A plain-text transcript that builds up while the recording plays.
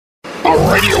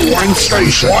A Radio 1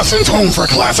 station. Boston's home for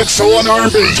classic soul and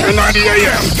R&B. 1090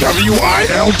 AM.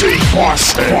 WILD.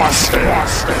 Boston.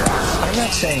 I'm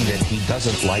not saying that he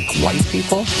doesn't like white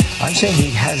people. I'm saying he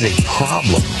has a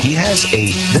problem.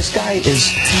 This guy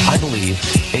is, I believe,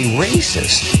 a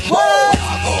racist. What?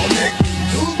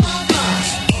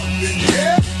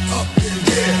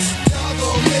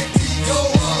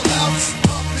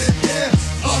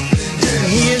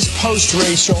 He is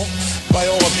post-racial, by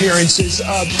all appearances.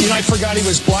 I forgot he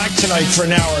was black tonight for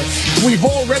an hour. We've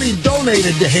already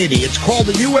donated to Haiti. It's called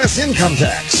the U.S. income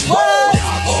tax. What?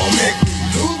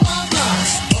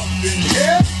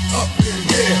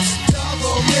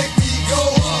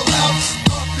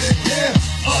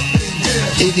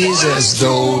 It is as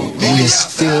though we're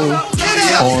still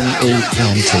on a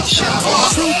plantation.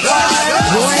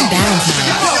 Warren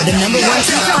Ballentine, the #1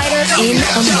 Truthfighter in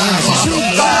America.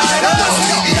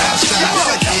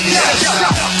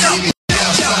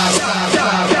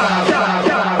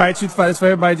 All right, Truthfighters, for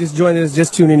everybody just joining us,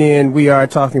 just tuning in, we are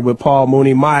talking with Paul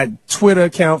Mooney. My Twitter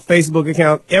account, Facebook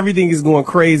account, everything is going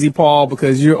crazy, Paul,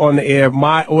 because you're on the air.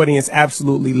 My audience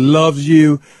absolutely loves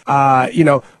you.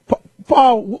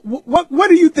 Paul, what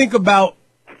do you think about,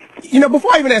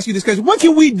 before I even ask you this question, what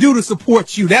can we do to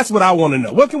support you? That's what I want to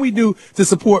know. What can we do to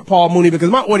support Paul Mooney? Because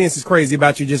my audience is crazy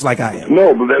about you just like I am.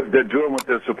 No, but they're doing what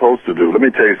they're supposed to do. Let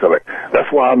me tell you something.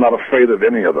 That's why I'm not afraid of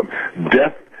any of them.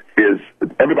 Death is,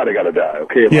 everybody got to die,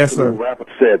 okay? Yes, sir. The rapper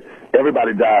said,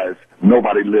 everybody dies,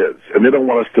 nobody lives. And they don't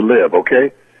want us to live,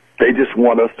 okay? They just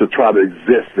want us to try to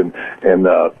exist and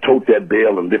tote that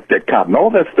bale and lift that cotton. All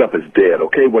that stuff is dead,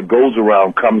 okay? What goes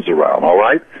around comes around, all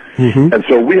right? Mm-hmm. And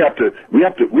so we have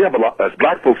a lot, as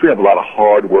black folks, we have a lot of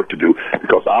hard work to do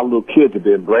because our little kids have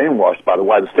been brainwashed by the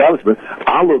white establishment.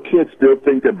 Our little kids still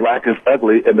think that black is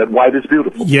ugly and that white is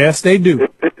beautiful. Yes, they do.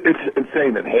 It's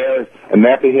insane that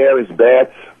nappy hair is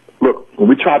bad. Look, when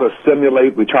we try to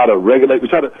simulate, we try to regulate, we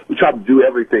try to do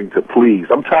everything to please.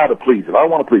 I'm tired of pleasing. I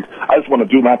don't want to please. I just want to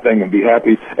do my thing and be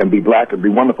happy and be black and be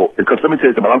wonderful. Because let me tell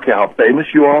you something, I don't care how famous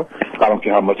you are, I don't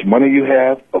care how much money you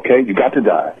have, okay? You got to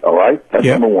die, all right? That's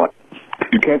number one.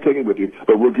 You can't take it with you,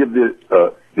 but we'll give the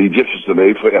Egyptians an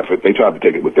A for effort. They tried to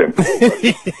take it with them.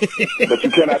 But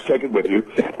you cannot take it with you.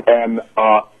 And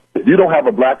if you don't have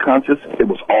a black conscience, it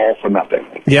was all for nothing.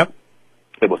 Yep.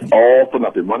 It was all for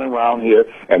nothing, running around here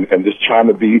and just trying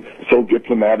to be so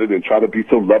diplomatic and try to be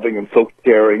so loving and so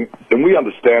caring. And we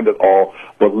understand it all,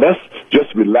 but let's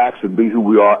just relax and be who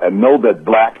we are and know that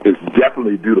black is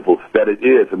definitely beautiful, that it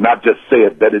is, and not just say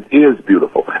it, that it is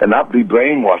beautiful, and not be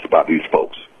brainwashed by these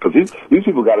folks. Because these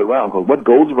people got it around, because what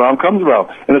goes around comes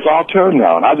around. And it's our turn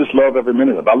now, and I just love every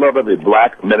minute of it. I love every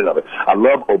black minute of it. I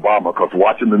love Obama, because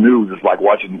watching the news is like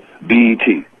watching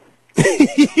BET. He's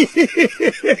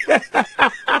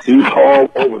all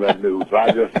over that news.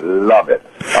 I just love it.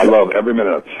 I love every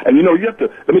minute of it. And you have to,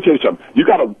 let me tell you something. You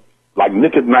got to, like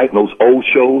Nick at Night and those old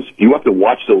shows, you have to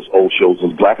watch those old shows,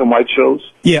 those black and white shows.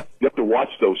 Yeah. You have to watch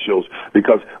those shows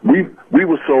because we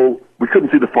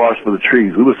couldn't see the forest for the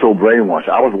trees. We were so brainwashed.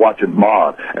 I was watching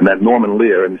Maude and that Norman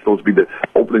Lear, and it's supposed to be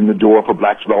opening the door for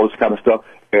blacks and all this kind of stuff.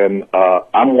 And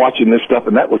I'm watching this stuff,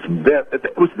 and it was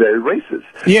very racist.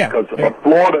 Yeah. Because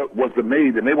Florida was the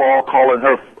maid, and they were all calling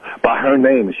her by her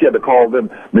name, and she had to call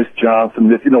them Miss Johnson,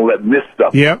 that Miss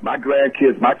stuff. Yeah. My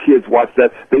kids watch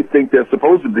that. They think they're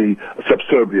supposed to be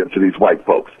subservient to these white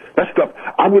folks. That stuff,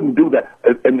 I wouldn't do that.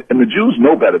 And the Jews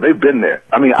know better. They've been there.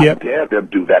 I mean, I dare them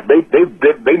do that.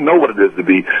 They know what it is to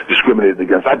be discriminated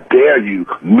against. I dare you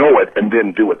know it and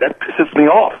then do it. That pisses me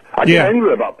off. I get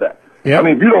angry about that. Yep. I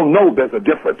mean, if you don't know, there's a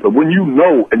difference. But when you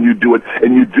know and you do it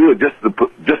just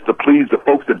to please the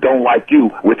folks that don't like you,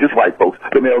 which is white folks,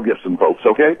 the Mel Gibson folks,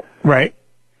 okay? Right.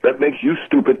 That makes you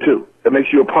stupid, too. That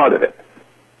makes you a part of it.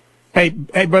 Hey,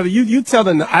 brother, you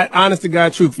telling the honest to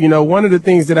God truth. One of the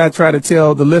things that I try to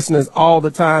tell the listeners all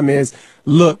the time is,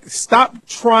 look, stop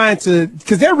trying to,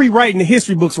 because they're rewriting the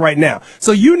history books right now.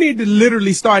 So you need to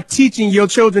literally start teaching your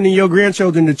children and your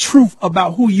grandchildren the truth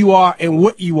about who you are and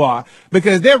what you are,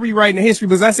 because they're rewriting the history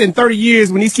books. I said in 30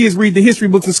 years, when these kids read the history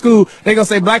books in school, they're going to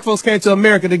say black folks came to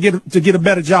America to get a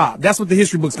better job. That's what the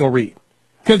history book's going to read.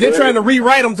 Because they're trying to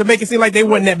rewrite them to make it seem like they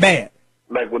wasn't that bad.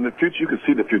 Like when the future, you can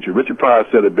see the future. Richard Pryor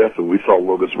said it best when we saw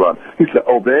Logan's Run. He said,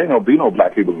 there ain't going to be no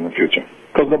black people in the future.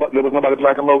 Because there was nobody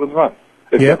black in Logan's Run.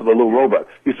 Except for the little robot.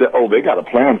 He said, they got a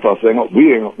plan for us. We're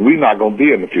not going to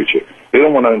be in the future. They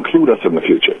don't want to include us in the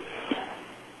future.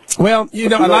 Well,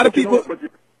 a lot of people.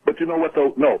 But you know what,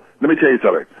 though? No, let me tell you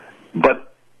something.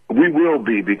 But we will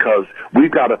be, because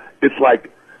we've got to, it's like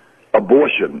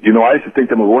abortion. You know, I used to think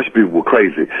them abortion people were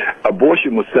crazy.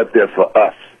 Abortion was set there for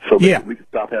us so that we could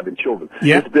stop having children.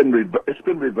 Yeah. It's been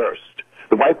reversed.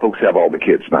 The white folks have all the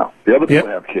kids now. The other people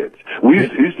have kids.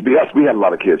 It used to be us. We had a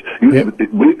lot of kids.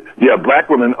 Black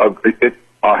women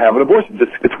are having abortions.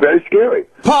 It's very scary.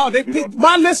 Paul,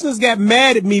 my listeners got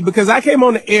mad at me because I came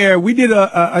on the air. We did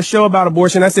a show about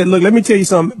abortion. I said, look, let me tell you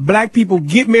something. Black people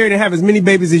get married and have as many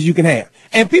babies as you can have.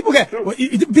 And people got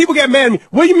mad at me.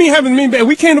 What do you mean having as many babies?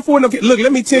 We can't afford no kids. Look,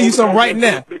 let me tell you something right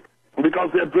now. Because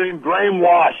they're being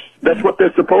brainwashed. That's what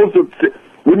they're supposed to.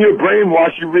 When you're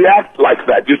brainwashed, you react like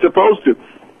that. You're supposed to.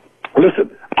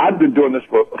 Listen, I've been doing this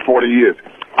for 40 years.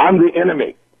 I'm the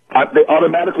enemy. They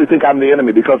automatically think I'm the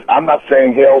enemy because I'm not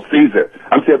saying Hail Caesar.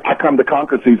 I'm saying I come to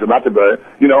conquer Caesar, not to burn.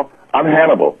 You know, I'm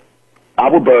Hannibal. I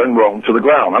will burn Rome to the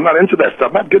ground. I'm not into that stuff.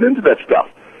 I'm not get into that stuff.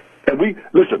 And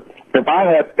listen, if I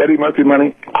had Eddie Murphy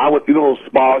money, I would, you know, those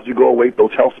spas you go away,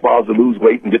 those health spas to lose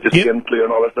weight and get your skin clear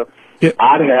and all that stuff. Yep.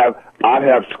 I'd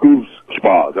have school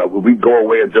spas. We'd go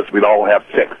away and we'd all have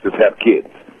sex, just have kids.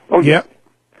 Oh, yeah.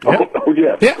 Oh,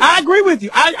 yeah. Yeah, I agree with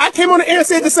you. I came on the air and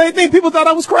said the same thing. People thought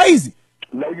I was crazy.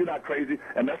 No, you're not crazy.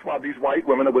 And that's why these white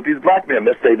women are with these black men.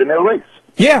 They're saving their race.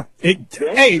 Yeah. These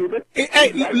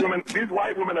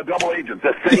white women are double agents.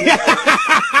 They're saving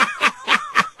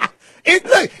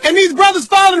look, and these brothers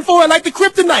falling for it like the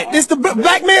kryptonite. It's the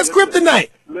black man's kryptonite.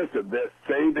 Listen, they're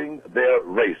saving their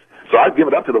race. So I give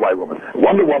it up to the white woman.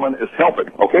 Wonder Woman is helping,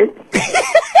 okay?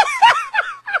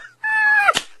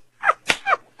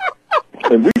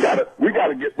 And we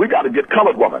gotta get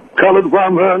colored woman. Colored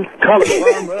woman.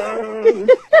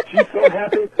 She's so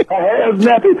happy. Her hair's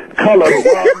nappy. Colored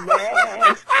woman.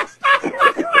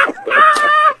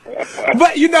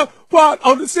 But you know, Paul,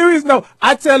 on the serious note,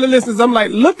 I tell the listeners, I'm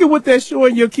like, look at what they're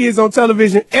showing your kids on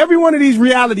television. Every one of these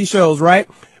reality shows, right?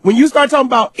 When you start talking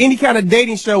about any kind of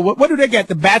dating show, what do they get?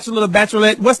 The Bachelor, the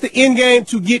Bachelorette? What's the end game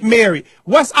to get married?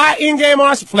 What's our end game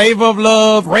on? Flavor of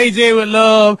Love, Ray J with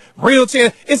Love, Real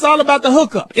Chance. It's all about the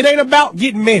hookup. It ain't about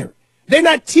getting married. They're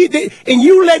not and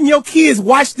you letting your kids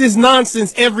watch this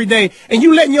nonsense every day, and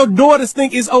you letting your daughters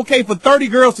think it's okay for 30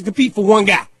 girls to compete for one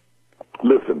guy.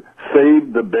 Listen,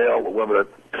 Save the Bell, or whatever that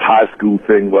high school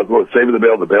thing was. Save the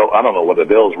Bell. I don't know what the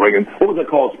bell's ringing. What was it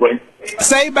called, Spring?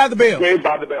 Saved by the Bell. Saved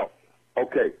by the Bell.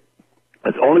 Okay.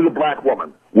 It's only the black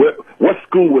woman. What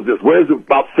school was this? Where's it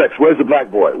about sex? Where's the black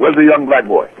boy? Where's the young black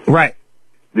boy? Right.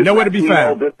 Nowhere to be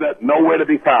found. Nowhere to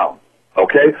be found.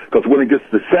 Okay? Because when it gets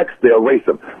to sex, they erase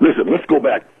him. Listen, let's go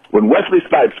back. When Wesley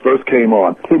Snipes first came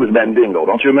on, he was Mandingo.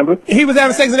 Don't you remember? He was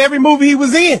having sex in every movie he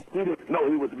was in. He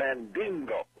was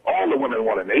Mandingo. All the women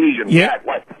wanted Asian, black,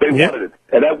 white. They wanted it.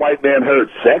 And that white man heard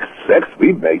sex.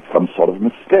 We made some sort of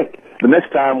mistake. The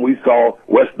next time we saw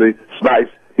Wesley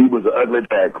Snipes, he was an ugly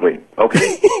drag queen.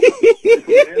 Okay?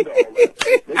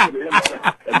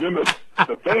 And then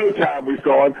the third time we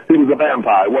saw him, he was a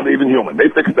vampire. He wasn't even human. They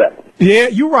fixed that. Yeah,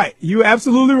 you're right. You're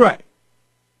absolutely right.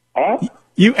 Huh?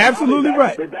 You absolutely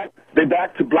right. They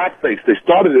back to blackface. They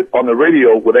started it on the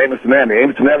radio with Amos and Andy.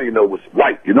 Amos and Andy, you know, was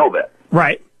white. You know that.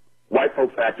 Right. White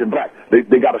folks acting black.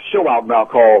 They got a show out now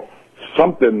called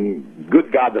something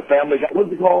Good Guy, The Family Guy.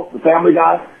 What's it called? The Family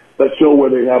Guy? That show where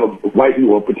they have white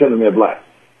people pretending they're black.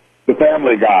 The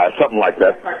Family Guy, something like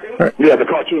that. Right. Yeah, the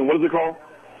cartoon. What is it called?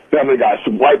 Family Guy.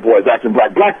 Some white boys acting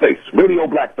black. Blackface. Radio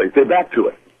blackface. They're back to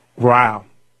it. Wow.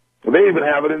 They even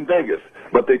have it in Vegas,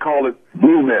 but they call it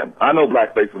Blue Men. I know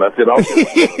blackface when I said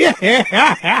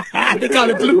they call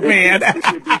it Blue Man. It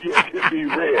should be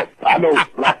red. I know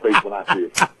blackface when I see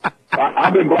it.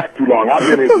 I've been black too long. I've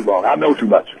been here too long. I know too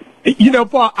much. You know,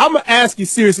 Paul, I'm going to ask you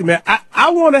seriously, man. I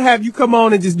want to have you come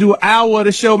on and just do an hour of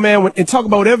the show, man, and talk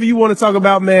about whatever you want to talk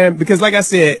about, man, because like I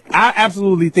said, I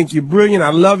absolutely think you're brilliant.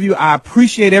 I love you. I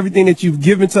appreciate everything that you've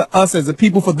given to us as a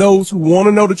people for those who want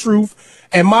to know the truth.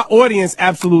 And my audience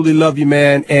absolutely love you,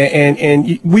 man.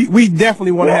 And we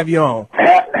definitely want to have you on.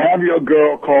 Have your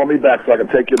girl call me back so I can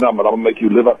take your number. And I'm going to make you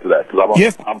live up to that.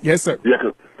 Yes, sir. Yeah,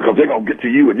 because they're going to get to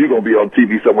you and you're going to be on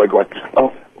TV somewhere going,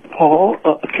 oh, Paul,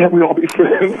 can't we all be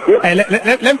friends? Hey,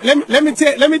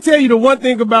 let me tell you the one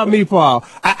thing about me, Paul.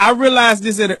 I realized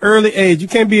this at an early age. You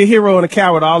can't be a hero and a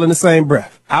coward all in the same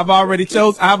breath. I've already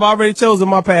chosen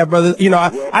my path, brother. You know,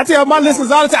 I tell my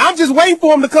listeners all the time, I'm just waiting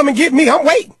for them to come and get me. I'm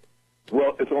waiting.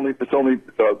 Well, it's only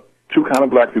two kind of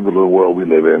black people in the world we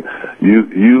live in.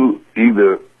 You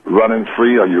either running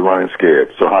free or you're running scared.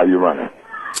 So how you running?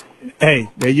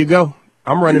 Hey, there you go.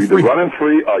 I'm running free. You're running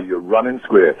free or you're running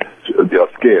scared. You're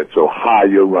scared. So how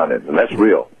you running? And that's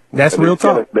real. That's real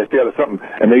talk. They're scared of something,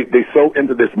 and they so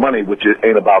into this money, which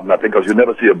ain't about nothing, because you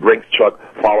never see a Brinks truck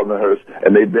following the hearse,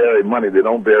 and they bury money. They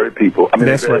don't bury people. I mean,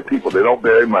 they bury people. They don't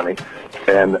bury money,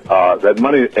 and that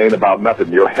money ain't about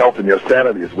nothing. Your health and your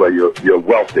sanity is where your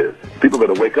wealth is. People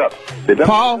got to wake up.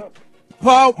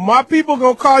 Paul, my people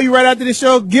gonna call you right after the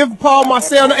show. Give Paul my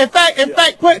cell number. In fact,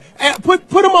 put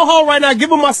him on hold right now.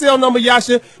 Give him my cell number,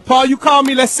 Yasha. Paul, you call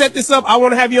me. Let's set this up. I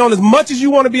want to have you on as much as you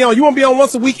want to be on. You want to be on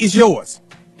once a week? It's yours.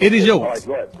 It is yours.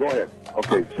 All right, go ahead.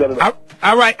 Okay, set it up.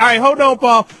 All right. Hold on,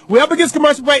 Paul. We're up against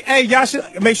commercial break. Hey,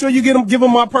 Yasha, make sure you give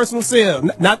him my personal cell,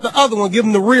 not the other one. Give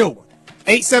him the real one.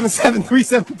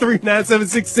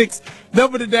 877-373-9766.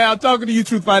 Number to dial. Talking to you,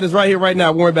 Truth Fighters, right here, right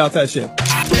now. Warren Ballentine Show.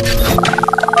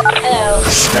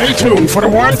 Stay tuned for the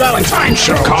Warren Ballentine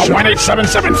Show. Call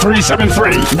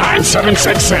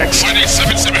 1-877-373-9766.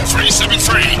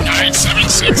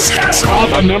 1-877-373-9766. Call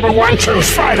the #1 Truth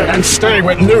Fighter and stay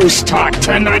with NewsTalk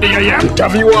 1090 AM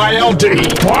WILD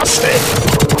Boston.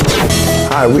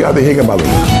 Hi, we are the Higginbotham,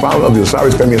 founder of the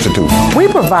Osiris Family Institute. We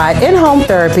provide in-home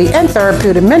therapy and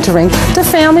therapeutic mentoring to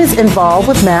families involved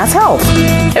with Mass Health.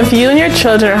 If you and your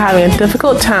children are having a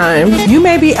difficult time, you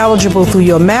may be eligible through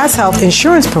your Mass Health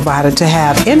insurance provider to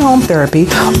have in-home therapy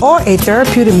or a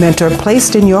therapeutic mentor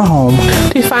placed in your home.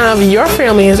 To find out if your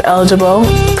family is eligible,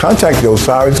 contact the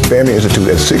Osiris Family Institute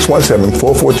at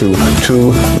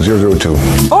 617-442-2002.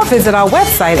 Or visit our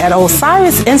website at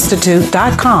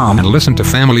osirisinstitute.com. And listen to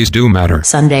Families Do Matter.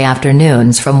 Sunday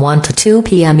afternoons from 1 to 2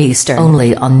 p.m. Eastern.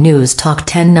 Only on News Talk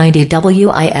 1090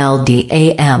 WILD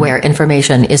AM, where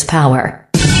information is power.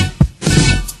 A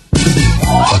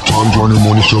Tom Joyner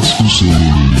Morning Show exclusive.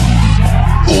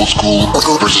 Old school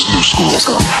versus new school.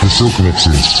 The Silk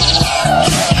Mixes.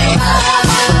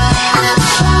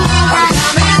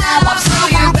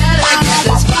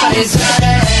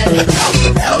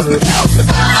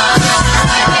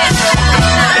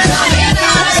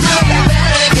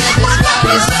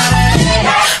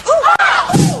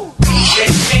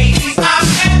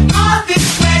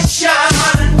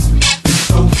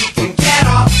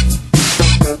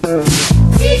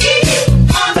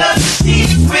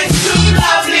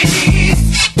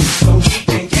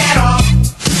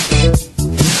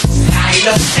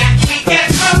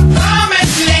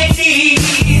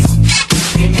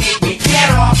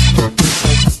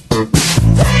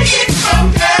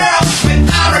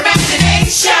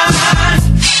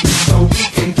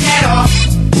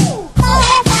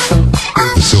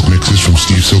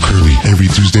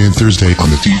 Tuesday and Thursday on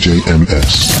the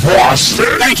TJMS.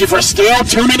 Boston. Thank you for still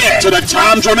tuning in to the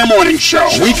Tom Joyner Morning Show.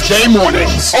 Weekday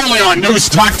mornings. Only on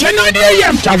NewsTalk 1090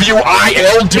 AM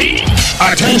WILD.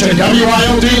 Attention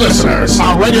WILD listeners.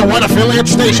 Our Radio 1 affiliate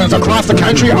stations across the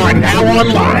country are now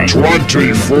online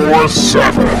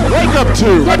 24/7. Wake up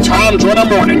to the Tom Joyner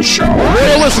Morning Show.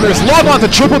 Radio listeners, log on to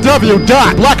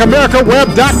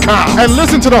www.blackamericaweb.com and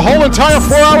listen to the whole entire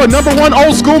 4-hour #1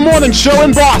 old school morning show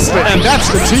in Boston. And that's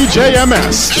the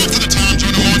TJMS. After the Tom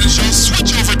Joyner Morning Show,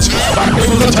 switch over to the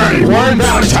People's Attorney, Warren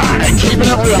Ballentine, and keeping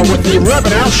it real with the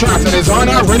Reverend Al Sharpton is on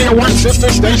our Radio 1 sister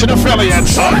station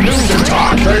affiliates on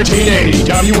NewsTalk 1380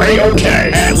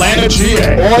 WAOK, Atlanta,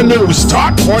 GA, or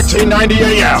NewsTalk 1490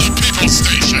 AM. People's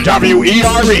Station,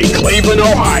 WERE, Cleveland,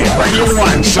 Ohio. Radio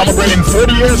 1, celebrating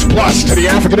 40 years plus to the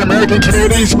African American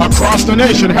communities across the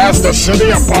nation, has the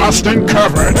city of Boston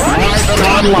covered. Live and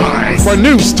online for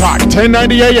NewsTalk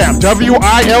 1090 AM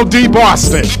WILD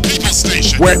Boston,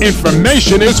 where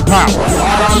information is power.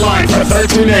 Log online for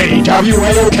 1380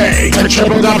 WAOK to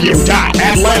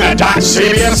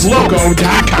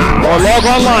www.atlanta.cbslogo.com or log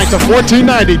online to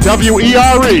 1490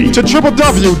 WERE to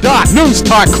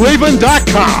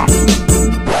www.newstalkcleveland.com.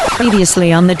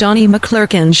 Previously on the Donnie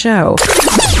McClurkin Show.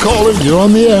 Caller, you're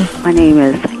on the air. My name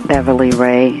is Beverly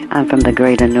Ray. I'm from the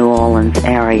greater New Orleans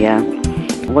area.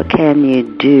 What can you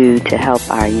do to help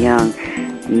our young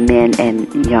men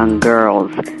and young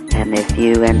girls? And if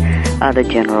you and other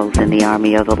generals in the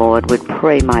Army of the Lord would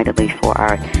pray mightily for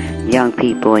our young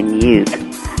people and youth,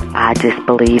 I just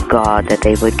believe, God, that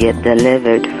they would get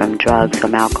delivered from drugs,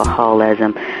 from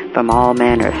alcoholism, from all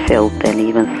manner of filth and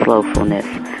even slothfulness.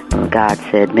 God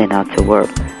said men ought to work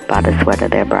by the sweat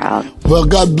of their brows. Well,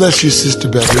 God bless you, Sister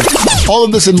Beverly. All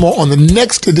of this and more on the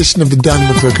next edition of the Donnie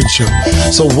McClurkin Show.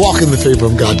 So walk in the favor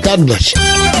of God. God bless you.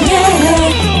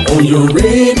 Yeah, on your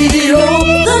radio,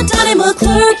 the Donnie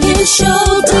McClurkin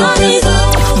Show.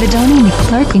 The Donnie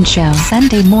McClurkin Show,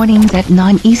 Sunday mornings at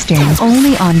 9 Eastern,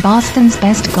 only on Boston's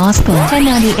Best Gospel,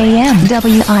 1090 AM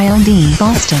WILD,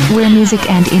 Boston, where music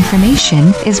and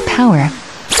information is power.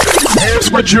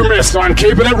 Here's what you missed on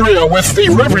Keeping It Real with the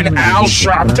Reverend Al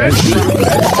Sharpton.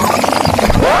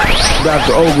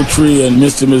 Dr. Ogletree and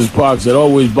Mr. and Mrs. Parks, that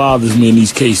always bothers me in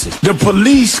these cases. The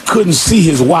police couldn't see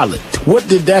his wallet. What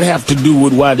did that have to do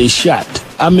with why they shot?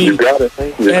 I mean, and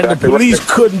the police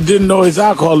didn't know his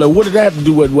alcohol level. What did that have to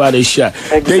do with why they shot?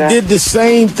 Exactly. They did the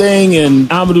same thing in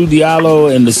Amadou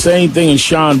Diallo and the same thing in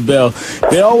Sean Bell.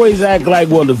 They always act like,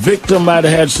 well, the victim might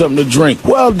have had something to drink.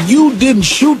 Well, you didn't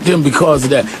shoot them because of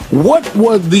that. What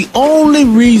was the only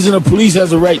reason a police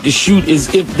has a right to shoot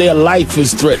is if their life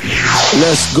is threatened.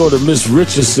 Let's go to Miss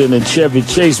Richardson and Chevy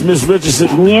Chase. Miss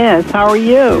Richardson. Yes, how are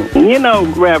you? You know,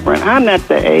 Reverend, I'm at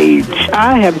the age.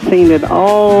 I have seen it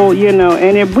all, you know,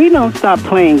 and if we don't stop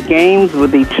playing games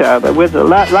with each other, with a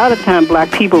lot of time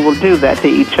black people will do that to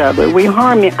each other. We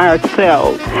harm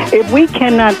ourselves. If we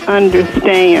cannot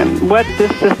understand what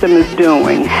this system is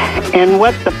doing and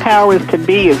what the powers to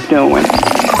be is doing. 6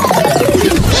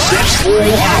 full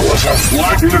hours of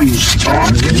Black News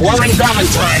Talk. Warren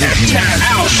Ballentine at 10.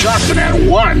 Al Sharpton at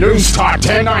 1. News Talk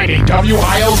 1090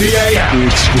 WILDAM.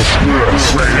 It's the press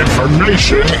where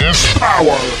information is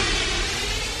power.